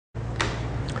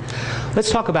Let's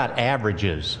talk about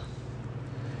averages.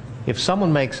 If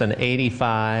someone makes an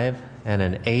 85 and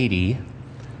an 80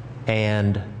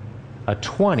 and a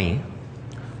 20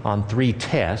 on 3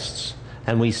 tests,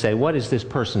 and we say, what is this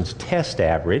person's test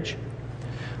average?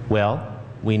 Well,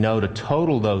 we know to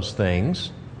total those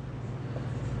things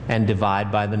and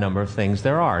divide by the number of things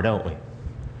there are, don't we?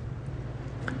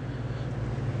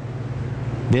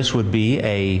 This would be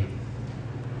a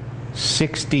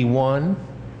 61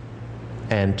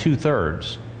 and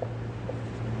 2/3.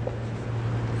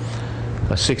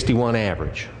 A 61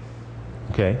 average,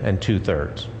 okay, and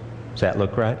 2/3. Does that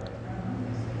look right?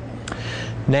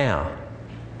 Now,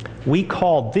 we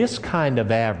call this kind of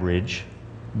average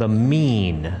the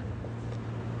mean.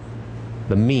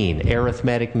 The mean,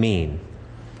 arithmetic mean.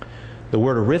 The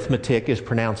word arithmetic is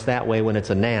pronounced that way when it's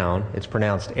a noun. It's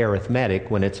pronounced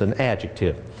arithmetic when it's an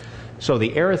adjective. So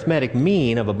the arithmetic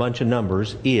mean of a bunch of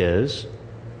numbers is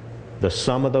the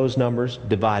sum of those numbers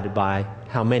divided by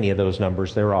how many of those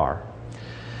numbers there are.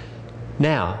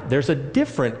 Now, there's a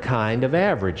different kind of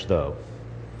average, though.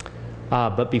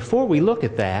 But before we look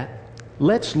at that,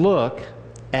 let's look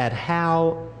at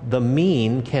how the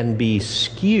mean can be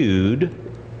skewed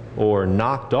or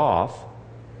knocked off.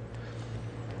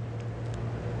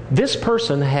 This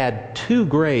person had 2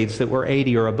 grades that were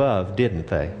 80 or above, didn't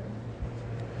they?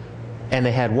 And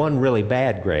they had 1 really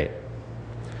bad grade.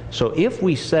 So if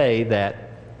we say that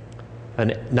a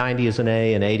 90 is an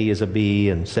A, an 80 is a B,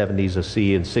 and 70 is a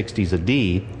C, and 60 is a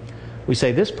D, we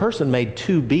say this person made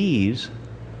 2 Bs,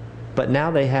 but now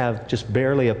they have just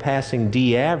barely a passing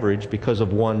D average because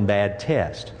of 1 bad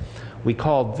test. We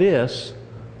call this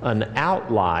an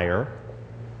outlier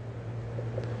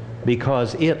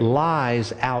because it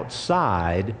lies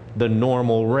outside the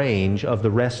normal range of the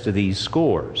rest of these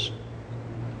scores.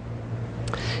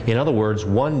 In other words,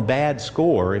 1 bad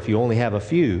score, if you only have a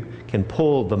few, can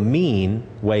pull the mean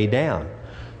way down.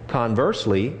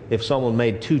 Conversely, if someone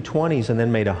made 2 20s and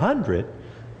then made 100,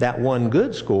 that 1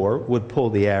 good score would pull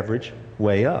the average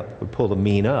way up, would pull the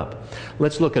mean up.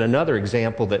 Let's look at another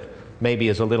example that maybe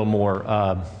is a little more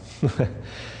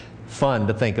fun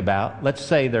to think about. Let's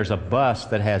say there's a bus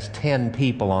that has 10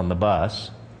 people on the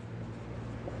bus,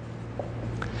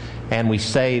 and we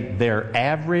say their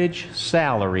average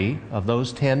salary of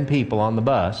those 10 people on the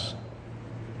bus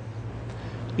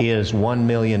is $1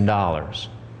 million. Now,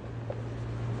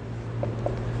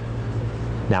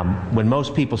 when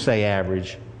most people say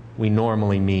average, we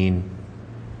normally mean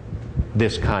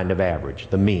this kind of average,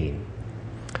 the mean.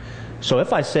 So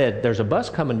if I said there's a bus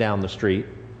coming down the street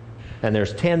and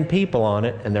there's 10 people on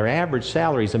it and their average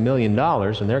salary is $1 million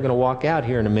and they're going to walk out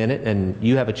here in a minute and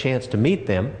you have a chance to meet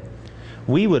them,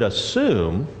 we would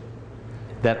assume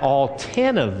that all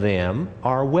 10 of them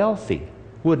are wealthy,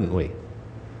 wouldn't we?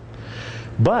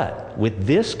 But with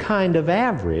this kind of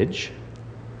average,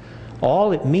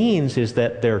 all it means is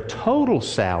that their total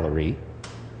salary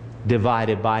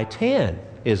divided by 10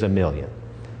 is $1 million.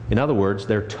 In other words,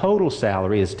 their total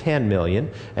salary is $10 million,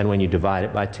 and when you divide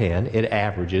it by 10, it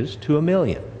averages to $1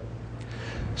 million.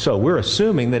 So we're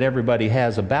assuming that everybody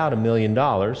has about $1 million,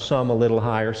 some a little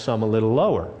higher, some a little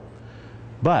lower.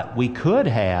 But we could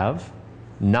have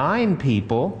 9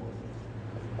 people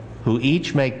who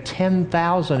each make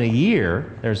 $10,000 a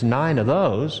year. There's 9 of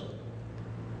those.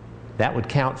 That would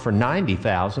count for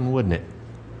 $90,000, wouldn't it?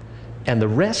 And the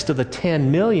rest of the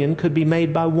 10 million could be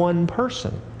made by 1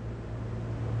 person.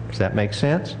 Does that make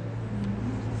sense?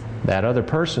 That other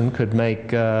person could make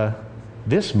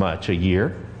this much a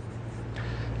year.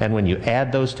 And when you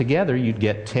add those together, you'd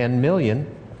get 10 million.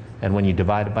 And when you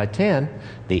divide it by 10,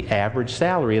 the average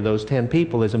salary of those 10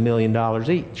 people is $1 million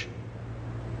each.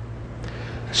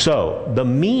 So the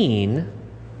mean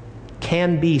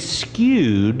can be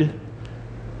skewed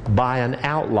by an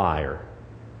outlier.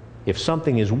 If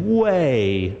something is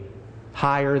way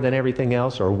higher than everything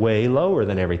else or way lower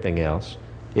than everything else,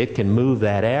 it can move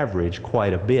that average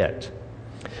quite a bit.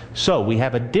 So we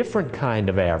have a different kind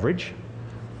of average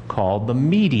called the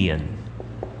median.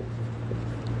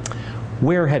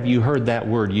 Where have you heard that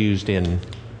word used in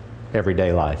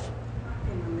everyday life?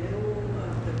 In the middle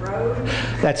of the road.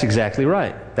 That's exactly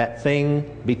right. That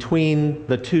thing between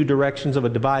the 2 directions of a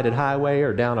divided highway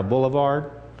or down a boulevard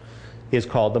is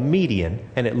called the median,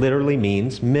 and it literally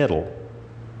means middle.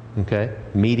 Okay?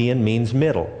 Median means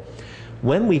middle.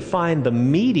 When we find the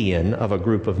median of a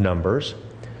group of numbers,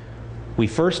 we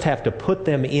first have to put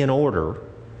them in order,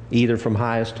 either from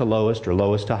highest to lowest or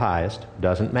lowest to highest,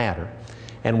 doesn't matter.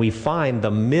 And we find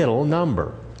the middle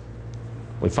number.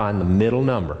 We find the middle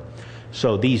number.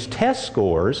 So these test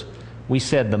scores, we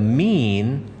said the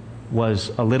mean was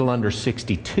a little under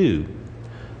 62.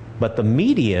 But the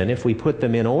median, if we put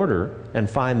them in order and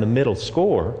find the middle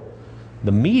score,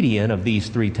 the median of these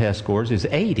three test scores is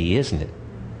 80, isn't it?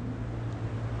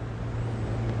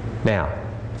 Now,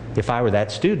 if I were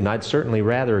that student, I'd certainly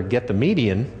rather get the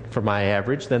median for my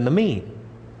average than the mean.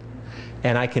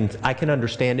 And I can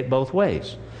understand it both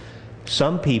ways.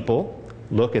 Some people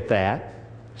look at that,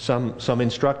 some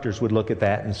instructors would look at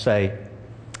that and say,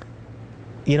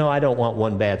 you know, I don't want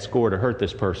one bad score to hurt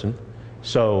this person,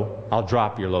 so I'll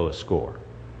drop your lowest score.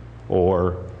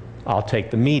 Or I'll take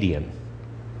the median.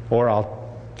 Or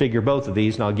I'll figure both of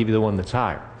these and I'll give you the one that's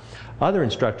higher. Other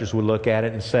instructors would look at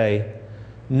it and say,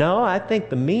 no, I think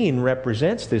the mean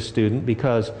represents this student,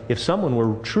 because if someone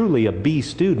were truly a B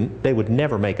student, they would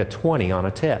never make a 20 on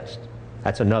a test.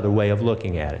 That's another way of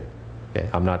looking at it. Okay?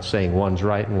 I'm not saying one's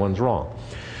right and one's wrong.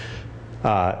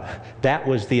 That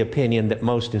was the opinion that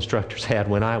most instructors had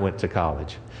when I went to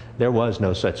college. There was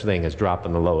no such thing as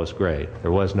dropping the lowest grade.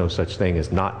 There was no such thing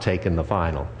as not taking the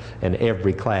final. And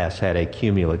every class had a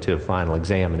cumulative final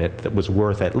exam in it that was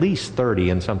worth at least 30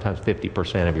 and sometimes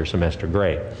 50% of your semester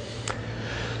grade.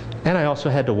 And I also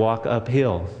had to walk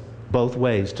uphill both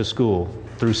ways to school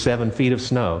through 7 feet of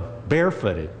snow,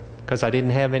 barefooted, because I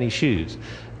didn't have any shoes.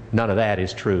 None of that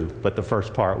is true, but the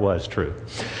first part was true.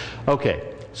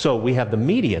 Okay, so we have the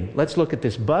median. Let's look at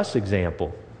this bus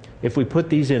example. If we put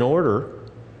these in order,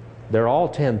 they're all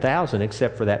 10,000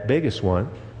 except for that biggest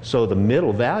one. So the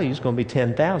middle value is going to be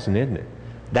 10,000, isn't it?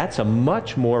 That's a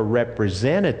much more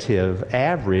representative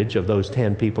average of those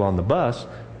 10 people on the bus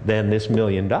than this $1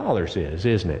 million is,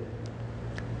 isn't it?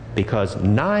 Because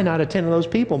 9 out of 10 of those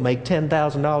people make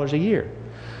 $10,000 a year.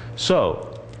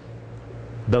 So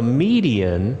the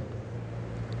median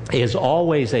is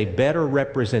always a better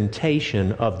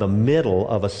representation of the middle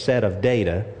of a set of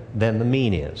data than the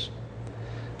mean is.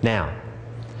 Now,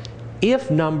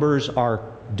 if numbers are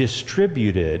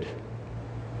distributed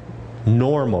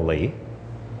normally,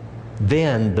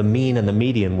 then the mean and the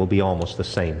median will be almost the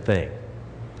same thing.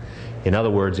 In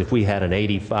other words, if we had an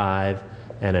 85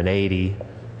 and an 80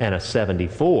 and a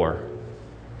 74,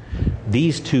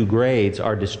 these two grades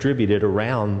are distributed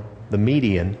around the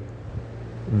median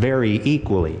very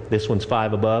equally. This one's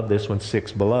 5 above, this one's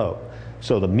 6 below.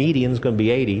 So the median's going to be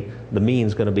 80, the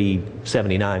mean's going to be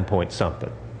 79 point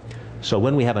something. So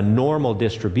when we have a normal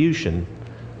distribution,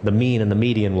 the mean and the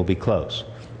median will be close.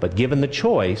 But given the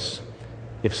choice,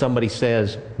 if somebody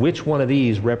says, which one of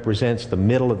these represents the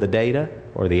middle of the data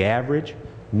or the average,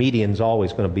 median's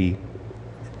always going to be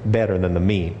better than the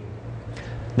mean.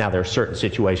 Now, there are certain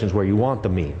situations where you want the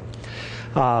mean.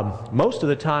 Most of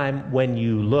the time when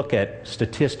you look at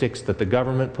statistics that the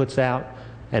government puts out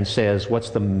and says, what's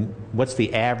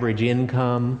the average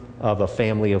income of a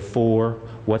family of 4,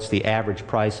 what's the average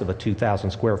price of a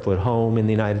 2,000 square foot home in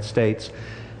the United States,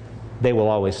 they will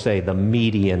always say the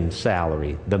median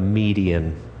salary, the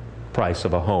median price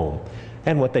of a home.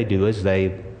 And what they do is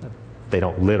they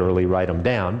don't literally write them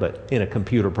down, but in a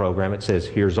computer program it says,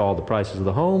 here's all the prices of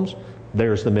the homes,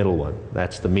 there's the middle one,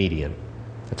 that's the median.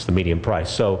 That's the median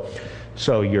price.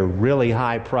 So your really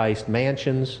high priced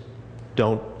mansions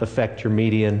don't affect your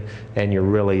median, and your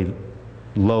really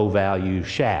low value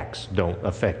shacks don't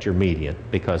affect your median,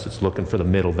 because it's looking for the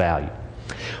middle value.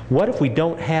 What if we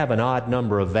don't have an odd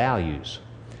number of values?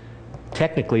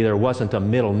 Technically there wasn't a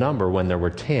middle number when there were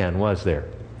 10, was there?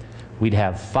 We'd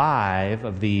have 5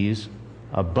 of these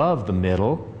above the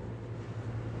middle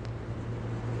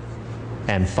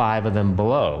and 5 of them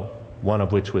below, one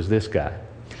of which was this guy.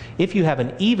 If you have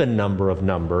an even number of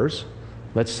numbers,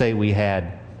 let's say we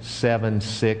had 7,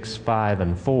 6, 5,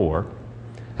 and 4,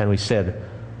 and we said,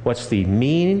 what's the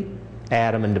mean?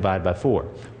 Add them and divide by 4.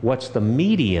 What's the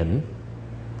median?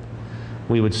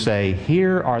 We would say,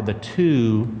 here are the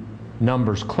 2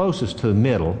 numbers closest to the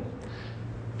middle,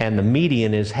 and the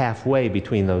median is halfway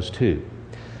between those 2.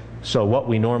 So what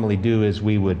we normally do is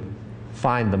we would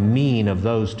find the mean of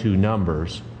those 2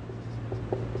 numbers.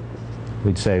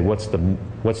 We'd say, what's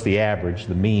the average,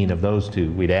 the mean of those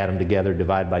 2? We'd add them together,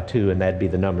 divide by 2, and that'd be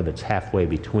the number that's halfway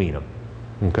between them.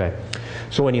 Okay?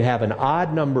 So when you have an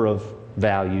odd number of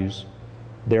values,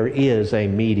 there is a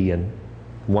median.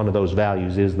 One of those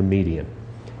values is the median.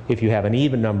 If you have an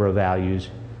even number of values,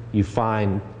 you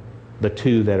find the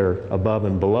 2 that are above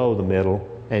and below the middle,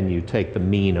 and you take the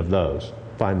mean of those.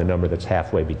 Find the number that's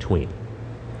halfway between.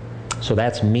 So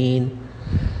that's mean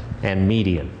and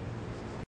median.